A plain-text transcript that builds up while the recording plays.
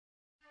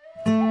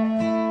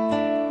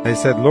I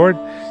said, Lord,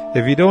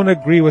 if you don't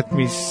agree with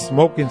me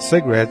smoking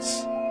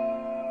cigarettes,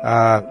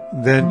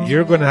 then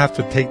you're going to have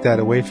to take that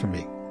away from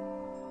me.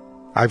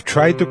 I've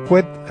tried to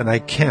quit and I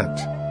can't.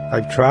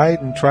 I've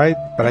tried and tried,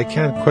 but I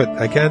can't quit.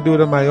 I can't do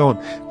it on my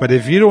own. But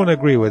if you don't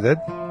agree with it,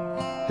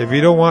 if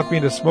you don't want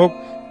me to smoke,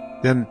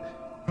 then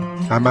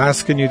I'm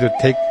asking you to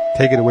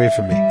take it away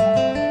from me.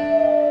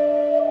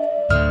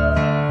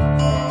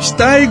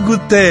 Stai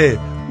gute.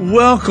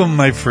 Welcome,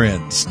 my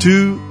friends,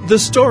 to The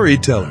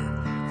Storyteller,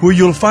 where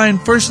you'll find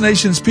First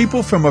Nations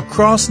people from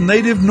across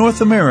native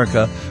North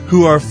America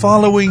who are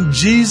following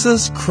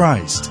Jesus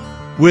Christ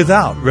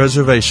without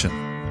reservation.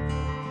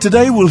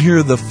 Today we'll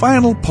hear the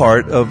final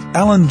part of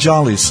Allan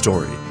Jolly's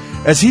story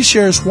as he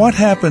shares what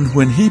happened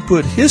when he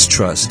put his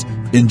trust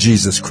in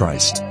Jesus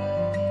Christ.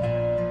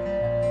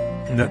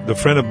 The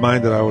friend of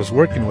mine that I was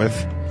working with,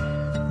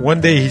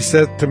 one day he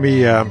said to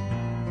me,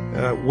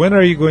 when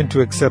are you going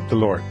to accept the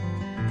Lord?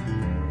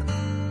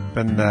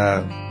 And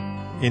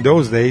in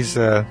those days,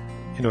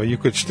 you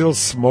could still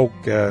smoke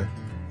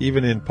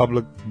even in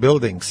public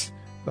buildings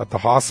at the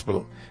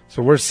hospital.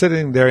 So we're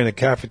sitting there in a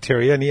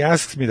cafeteria, and he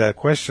asks me that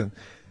question,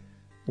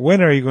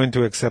 when are you going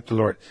to accept the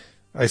Lord?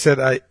 I said,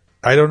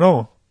 I don't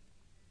know.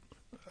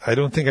 I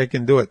don't think I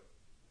can do it.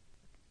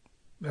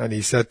 And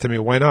he said to me,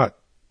 why not?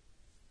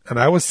 And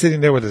I was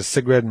sitting there with a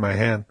cigarette in my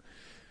hand.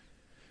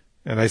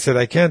 And I said,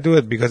 I can't do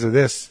it because of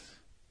this.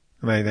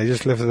 And I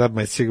just lifted up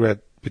my cigarette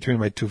between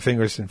my two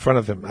fingers in front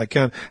of him. I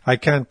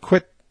can't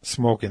quit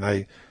smoking.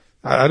 I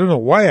don't know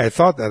why I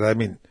thought that. I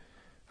mean,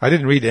 I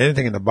didn't read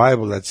anything in the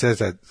Bible that says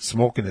that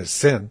smoking is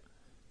sin.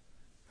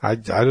 I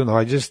don't know.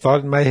 I just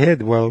thought in my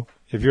head, well,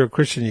 if you're a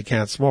Christian, you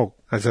can't smoke.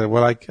 I said,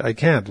 well, I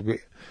can't.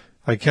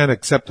 I can't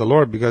accept the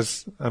Lord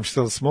because I'm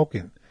still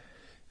smoking.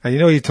 And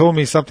he told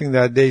me something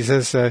that day. He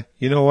says,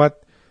 you know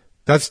what?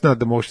 That's not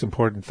the most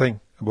important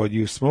thing about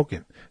you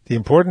smoking. The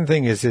important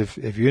thing is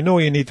if you know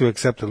you need to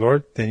accept the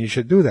Lord, then you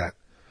should do that.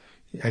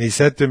 And he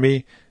said to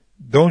me,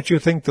 don't you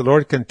think the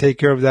Lord can take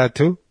care of that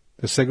too?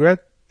 The cigarette?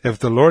 If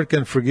the Lord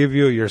can forgive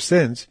you your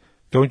sins,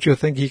 don't you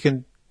think he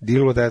can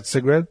deal with that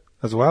cigarette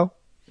as well?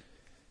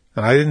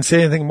 And I didn't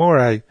say anything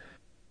more.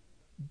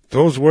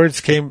 Those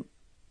words came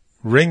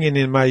ringing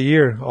in my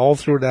ear all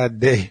through that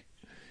day.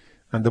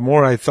 And the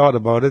more I thought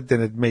about it,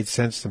 then it made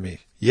sense to me.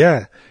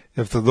 Yeah,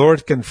 if the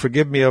Lord can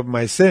forgive me of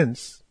my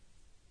sins,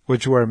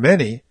 which were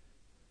many,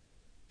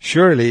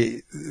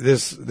 surely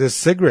this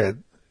cigarette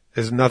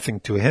is nothing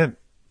to him.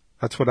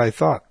 That's what I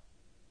thought.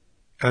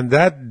 And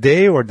that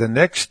day or the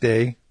next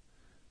day,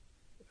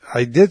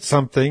 I did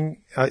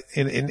something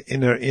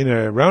in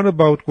a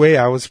roundabout way.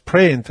 I was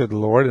praying to the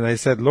Lord, and I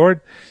said,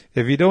 Lord,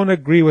 if you don't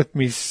agree with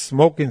me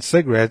smoking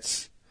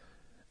cigarettes,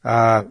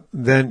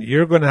 then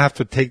you're going to have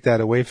to take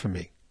that away from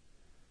me.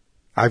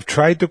 I've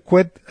tried to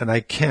quit, and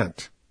I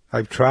can't.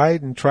 I've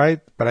tried and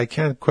tried, but I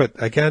can't quit.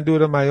 I can't do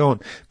it on my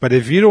own. But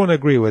if you don't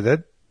agree with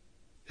it,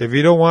 if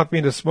you don't want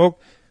me to smoke,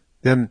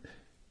 then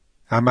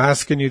I'm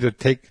asking you to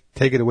take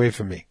it away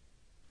from me.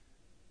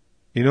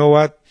 You know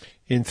what?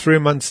 In 3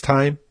 months'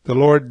 time, the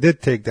Lord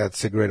did take that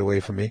cigarette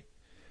away from me.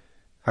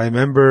 I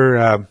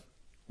remember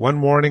one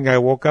morning I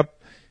woke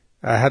up,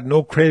 I had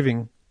no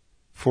craving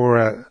for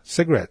a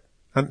cigarette.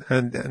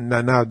 And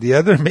now the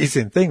other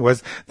amazing thing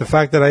was the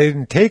fact that I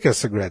didn't take a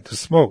cigarette to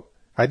smoke.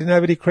 I didn't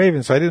have any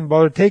craving, so I didn't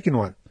bother taking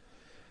one.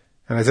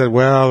 And I said,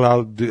 well,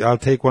 I'll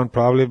take one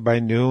probably by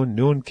noon.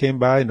 Noon came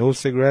by, no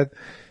cigarette.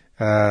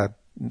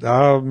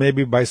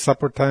 Maybe by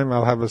supper time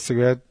I'll have a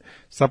cigarette.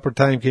 Supper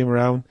time came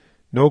around,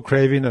 no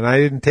craving, and I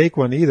didn't take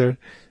one either.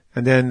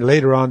 And then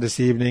later on this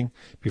evening,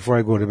 before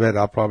I go to bed,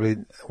 I'll probably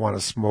want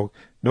to smoke.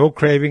 No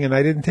craving, and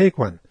I didn't take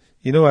one.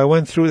 I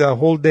went through that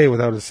whole day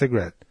without a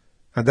cigarette.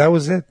 And that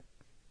was it.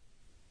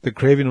 The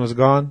craving was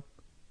gone,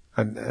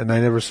 and I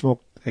never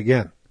smoked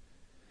again.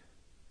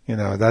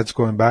 That's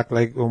going back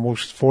like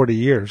almost 40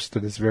 years to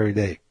this very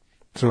day.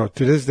 So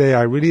to this day,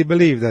 I really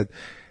believe that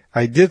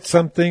I did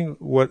something.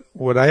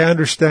 What I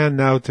understand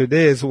now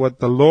today is what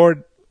the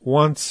Lord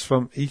wants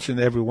from each and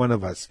every one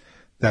of us,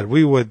 that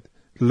we would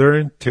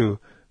learn to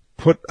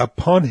put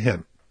upon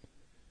Him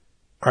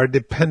our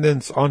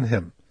dependence on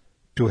Him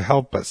to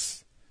help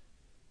us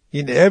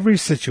in every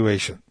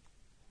situation.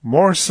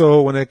 More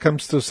so when it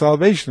comes to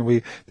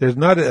salvation. There's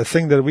not a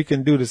thing that we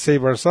can do to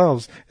save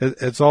ourselves.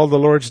 It's all the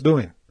Lord's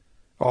doing.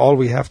 All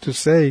we have to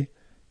say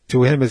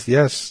to Him is,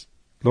 yes,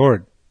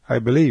 Lord, I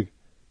believe.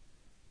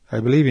 I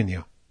believe in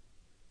you.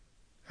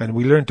 And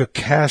we learn to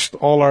cast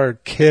all our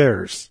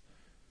cares,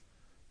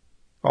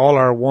 all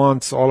our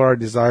wants, all our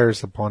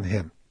desires upon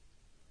Him.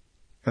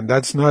 And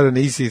that's not an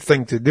easy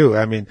thing to do.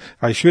 I mean,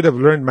 I should have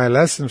learned my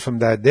lesson from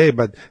that day,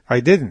 but I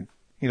didn't.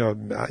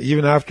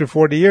 Even after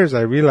 40 years,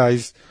 I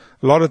realized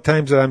a lot of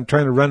times that I'm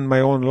trying to run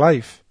my own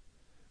life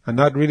and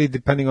not really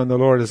depending on the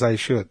Lord as I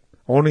should.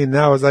 Only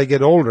now as I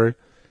get older,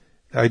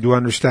 I do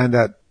understand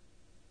that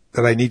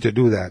I need to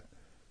do that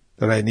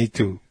I need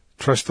to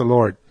trust the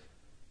Lord,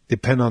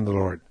 depend on the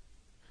Lord,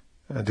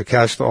 and to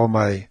cast all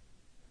my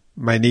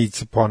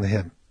needs upon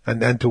Him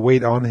and to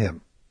wait on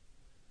Him.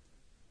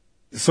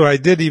 So I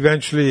did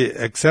eventually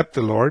accept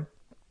the Lord,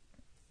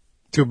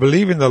 To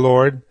believe in the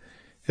Lord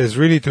is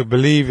really to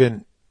believe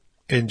in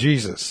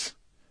Jesus,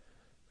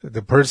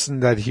 the person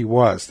that he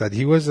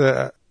was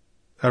a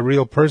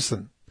real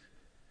person.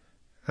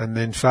 And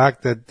in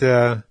fact,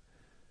 that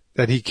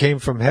he came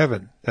from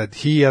heaven, that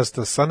he as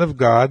the Son of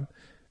God,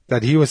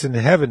 that he was in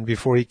heaven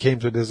before he came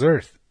to this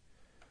earth.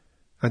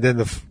 And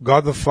then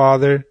God the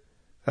Father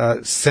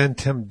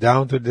sent him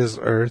down to this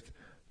earth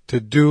to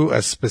do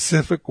a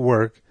specific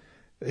work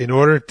in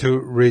order to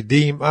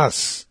redeem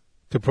us,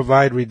 to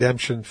provide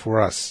redemption for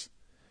us.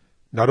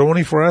 Not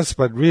only for us,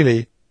 but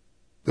really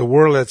the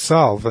world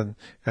itself and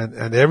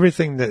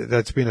everything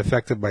that's been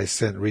affected by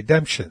sin,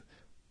 redemption,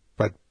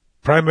 but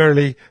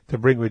primarily to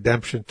bring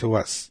redemption to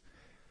us.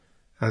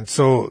 And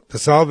so the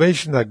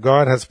salvation that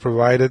God has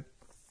provided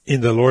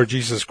in the Lord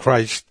Jesus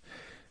Christ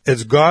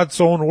is God's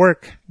own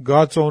work,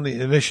 God's own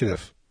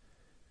initiative.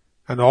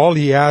 And all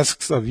he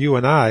asks of you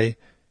and I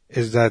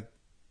is that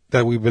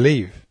we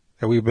believe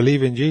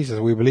in Jesus.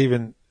 We believe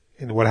in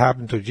what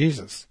happened to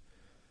Jesus,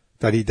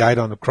 that he died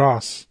on the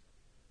cross,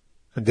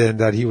 and then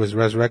that he was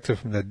resurrected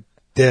from the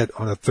dead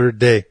on the third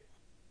day.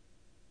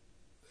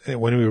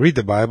 And when we read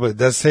the Bible, it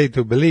does say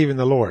to believe in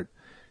the Lord.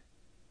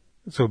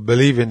 So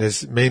believing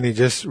is mainly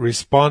just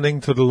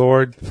responding to the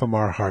Lord from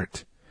our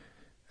heart.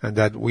 And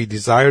that we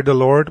desire the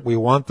Lord, we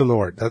want the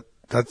Lord.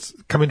 That's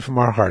coming from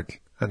our heart.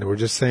 And we're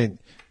just saying,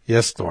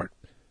 yes, Lord,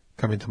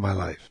 come into my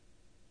life.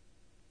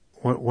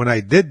 When I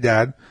did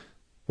that,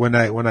 when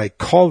I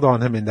called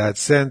on him in that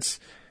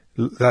sense,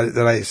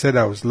 that I said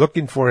I was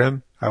looking for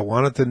him, I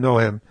wanted to know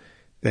him,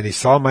 then he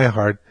saw my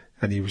heart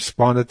and he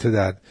responded to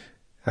that,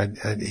 and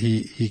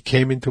he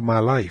came into my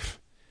life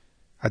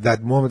at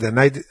that moment, and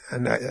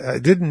I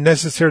didn't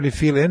necessarily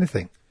feel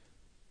anything,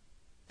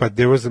 but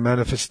there was a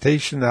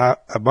manifestation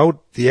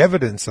about the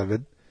evidence of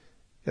it,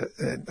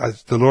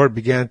 as the Lord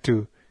began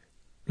to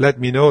let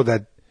me know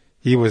that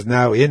he was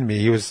now in me.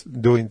 He was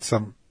doing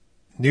some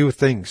new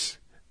things,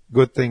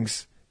 good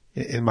things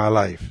in my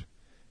life.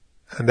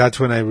 And that's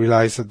when I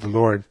realized that the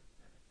Lord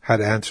had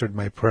answered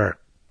my prayer.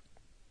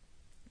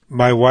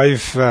 My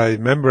wife, I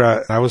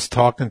remember I was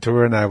talking to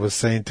her and I was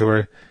saying to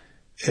her,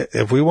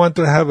 if we want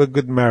to have a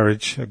good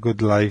marriage, a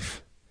good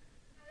life,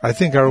 I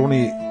think our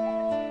only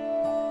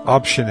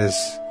option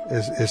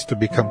is to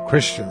become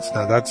Christians.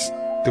 Now that's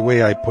the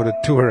way I put it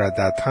to her at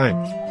that time.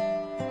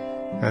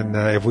 And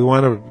if we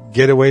want to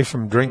get away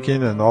from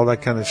drinking and all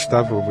that kind of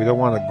stuff, if we don't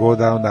want to go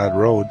down that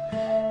road,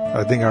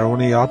 I think our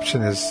only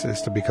option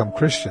is to become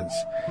Christians.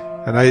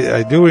 And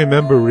I do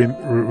remember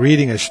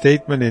reading a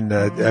statement in,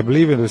 I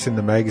believe it was in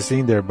the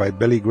magazine there by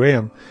Billy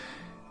Graham,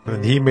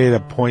 and he made a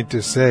point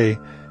to say,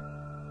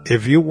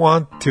 if you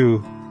want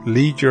to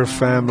lead your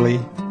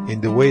family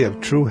in the way of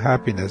true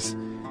happiness,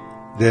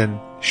 then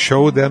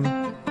show them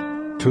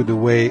to the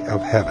way of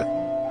heaven.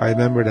 I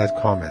remember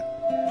that comment.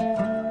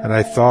 And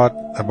I thought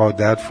about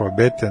that for a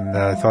bit, and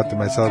I thought to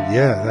myself,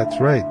 yeah,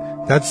 that's right.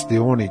 That's the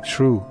only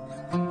true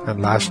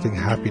and lasting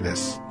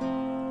happiness.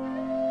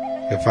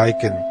 If I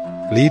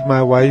can lead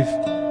my wife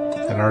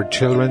and our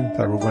children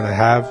that we're going to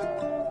have,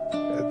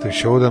 to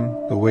show them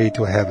the way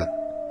to heaven,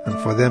 and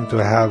for them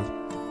to have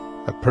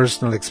a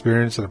personal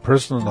experience and a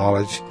personal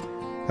knowledge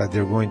that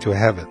they're going to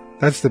heaven.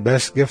 That's the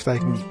best gift I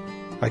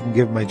can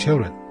give my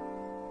children.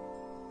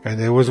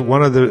 And it was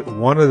one of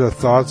the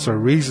thoughts or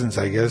reasons,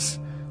 I guess,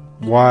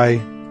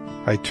 why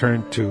I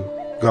turned to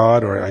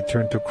God, or I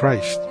turned to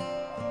Christ,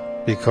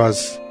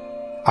 because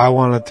I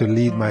wanted to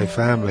lead my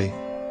family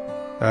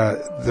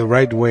the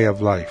right way of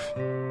life.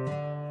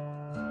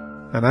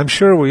 And I'm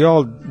sure we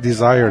all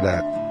desire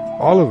that.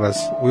 All of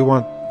us, we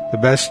want the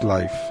best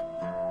life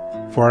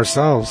for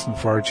ourselves and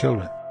for our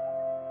children.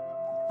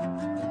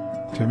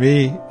 To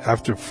me,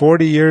 after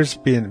 40 years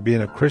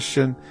being a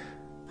Christian,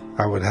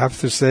 I would have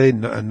to say,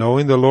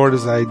 knowing the Lord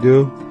as I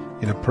do,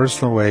 in a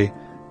personal way,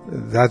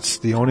 that's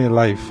the only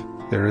life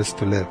there is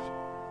to live.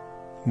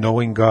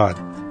 Knowing God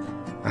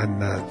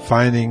and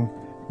finding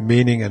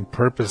meaning and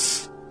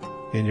purpose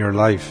in your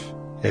life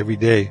every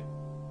day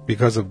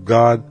because of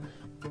God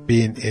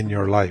being in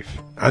your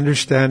life.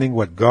 Understanding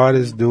what God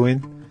is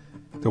doing,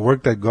 the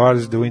work that God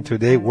is doing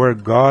today, where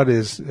God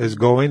is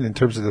going in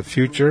terms of the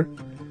future,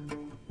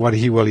 what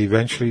He will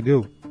eventually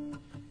do.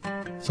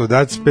 So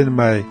that's been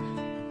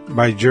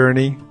my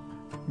journey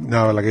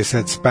now, like I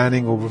said,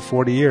 spanning over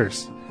 40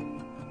 years.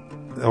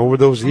 Over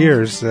those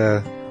years,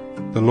 the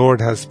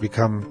Lord has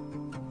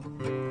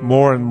become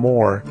more and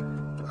more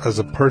as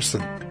a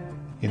person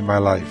in my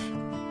life.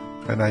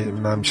 And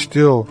I'm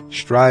still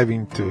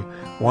striving to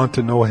want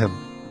to know Him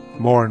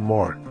more and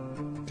more,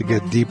 to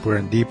get deeper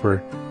and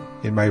deeper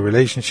in my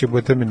relationship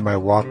with Him, in my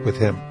walk with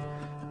Him.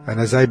 And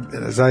as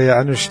I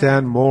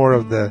understand more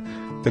of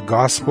the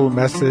gospel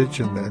message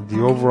and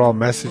the overall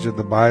message of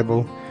the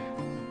Bible,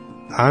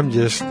 I'm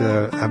just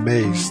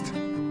amazed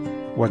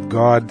what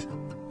God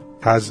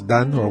has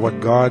done, or what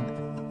God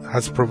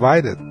has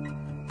provided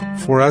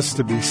for us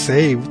to be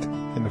saved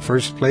in the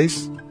first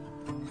place,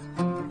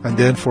 and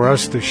then for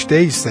us to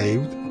stay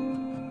saved.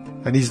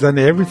 And He's done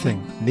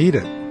everything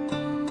needed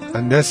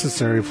and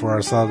necessary for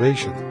our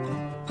salvation.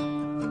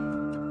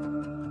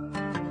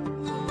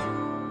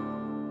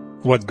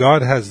 what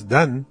God has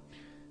done.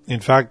 In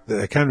fact,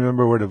 I can't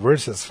remember where the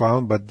verse is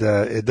found, but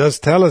it does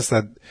tell us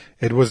that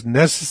it was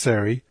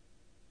necessary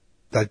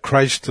that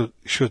Christ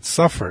should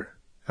suffer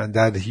and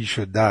that he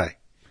should die.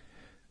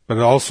 But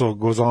it also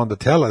goes on to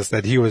tell us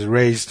that he was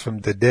raised from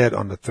the dead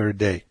on the third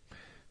day.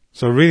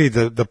 So really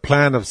the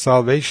plan of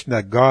salvation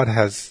that God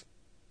has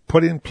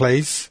put in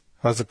place,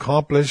 has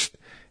accomplished,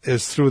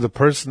 is through the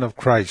person of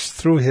Christ,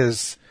 through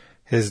his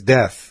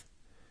death,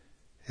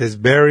 his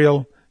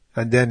burial,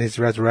 and then his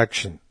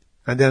resurrection,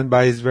 and then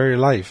by his very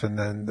life. And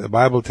then the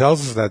Bible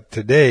tells us that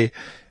today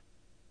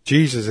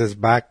Jesus is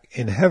back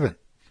in heaven.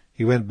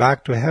 He went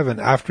back to heaven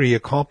after he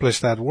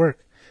accomplished that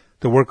work,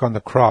 the work on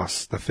the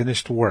cross, the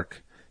finished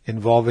work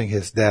involving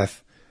his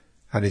death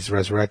and his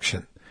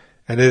resurrection.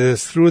 And it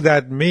is through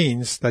that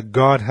means that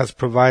God has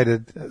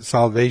provided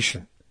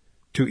salvation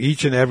to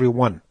each and every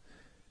one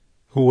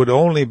who would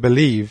only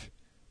believe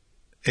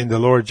in the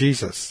Lord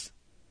Jesus.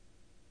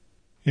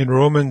 In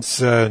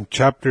Romans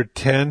chapter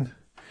 10,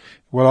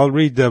 well, I'll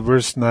read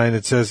verse 9.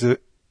 It says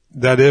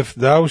that if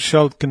thou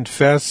shalt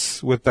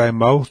confess with thy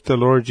mouth the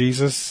Lord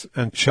Jesus,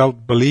 and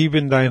shalt believe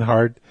in thine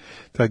heart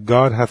that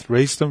God hath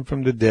raised him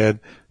from the dead,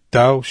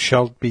 thou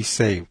shalt be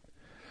saved.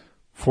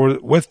 For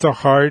with the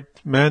heart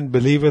man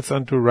believeth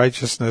unto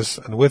righteousness,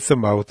 and with the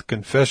mouth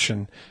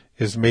confession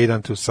is made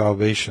unto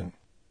salvation.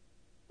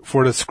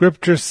 For the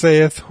scripture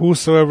saith,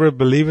 whosoever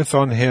believeth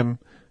on him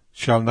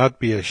shall not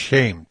be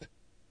ashamed.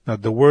 Now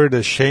the word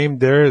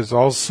ashamed there is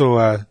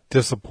also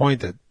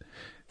disappointed.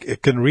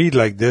 It can read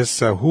like this,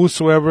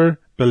 whosoever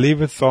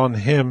believeth on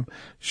him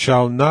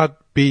shall not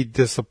be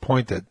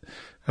disappointed.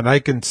 And I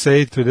can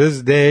say to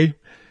this day,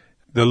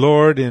 the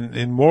Lord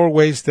in more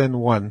ways than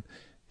one,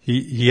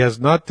 He has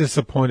not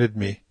disappointed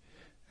me.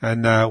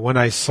 And when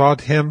I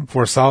sought him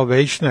for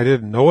salvation, I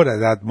didn't know it at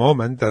that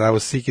moment that I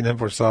was seeking him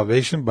for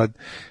salvation, but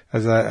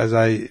as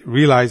I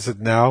realize it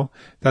now,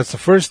 that's the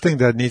first thing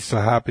that needs to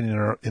happen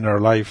in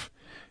our life,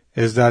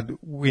 is that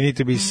we need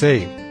to be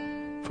saved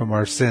from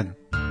our sin.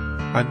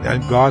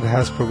 And God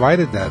has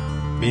provided that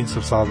means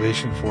of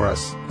salvation for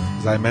us,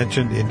 as I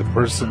mentioned, in the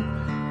person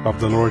of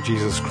the Lord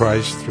Jesus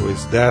Christ, through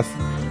his death,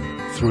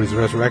 through his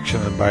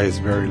resurrection, and by his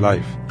very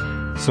life.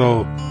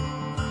 So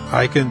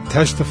I can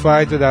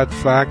testify to that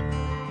fact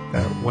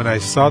that when I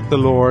sought the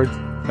Lord,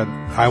 that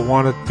I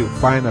wanted to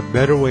find a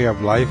better way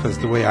of life, as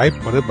the way I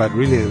put it, but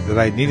really that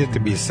I needed to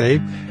be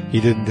saved,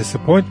 he didn't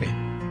disappoint me.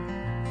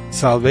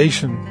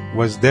 Salvation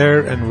was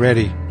there and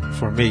ready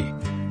for me,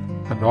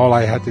 and all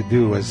I had to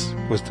do was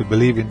to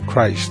believe in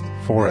Christ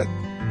for it.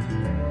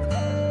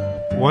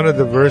 One of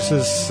the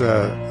verses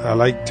I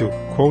like to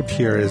quote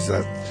here is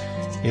that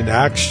in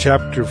Acts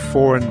chapter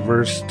 4 and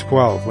verse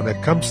 12, when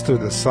it comes to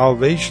the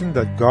salvation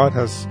that God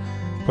has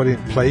put in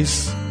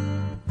place,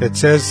 it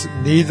says,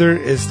 neither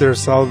is there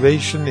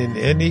salvation in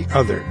any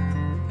other,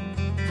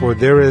 for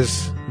there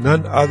is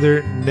none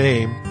other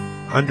name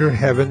under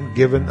heaven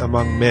given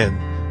among men,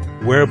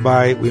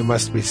 whereby we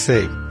must be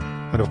saved.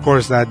 And of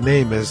course that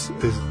name is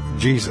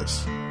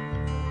Jesus,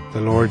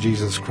 the Lord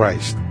Jesus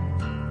Christ.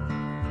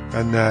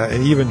 And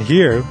even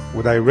here,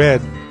 what I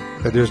read,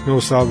 that there's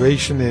no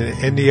salvation in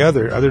any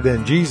other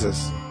than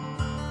Jesus.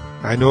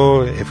 I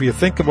know if you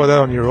think about that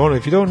on your own,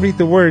 if you don't read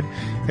the Word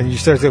and you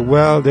start to say,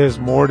 well, there's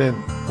more than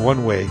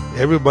one way.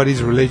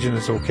 Everybody's religion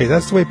is okay.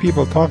 That's the way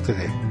people talk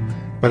today.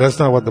 But that's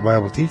not what the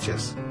Bible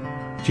teaches.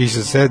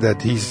 Jesus said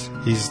that He's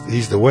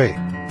the way.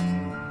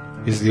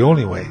 He's the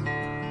only way.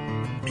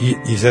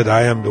 He said,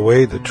 I am the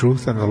way, the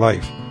truth, and the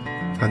life.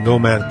 And no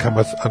man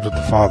cometh unto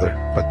the Father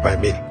but by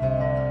me.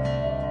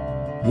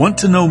 Want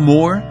to know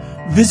more?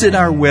 Visit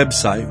our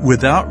website,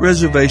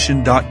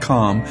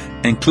 withoutreservation.com,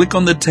 and click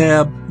on the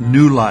tab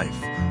New Life.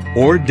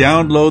 Or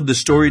download the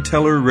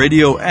Storyteller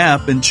radio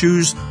app and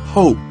choose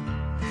Hope.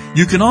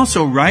 You can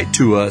also write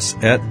to us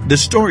at The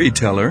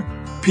Storyteller,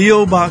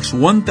 P.O. Box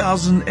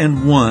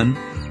 1001,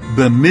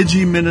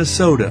 Bemidji,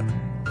 Minnesota,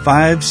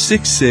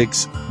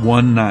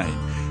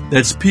 56619.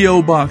 That's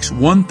P.O. Box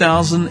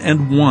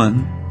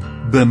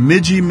 1001,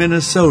 Bemidji,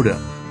 Minnesota,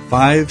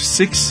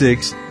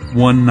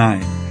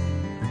 56619.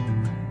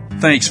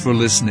 Thanks for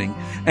listening.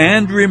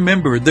 And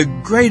remember, the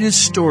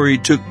greatest story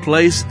took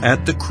place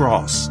at the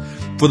cross.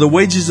 For the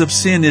wages of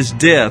sin is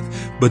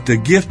death, but the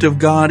gift of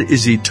God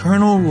is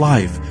eternal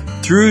life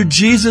through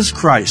Jesus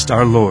Christ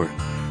our Lord.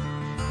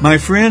 My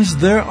friends,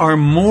 there are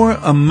more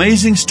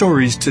amazing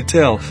stories to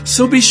tell,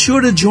 so be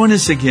sure to join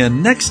us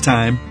again next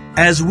time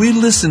as we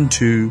listen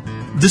to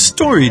The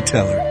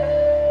Storyteller.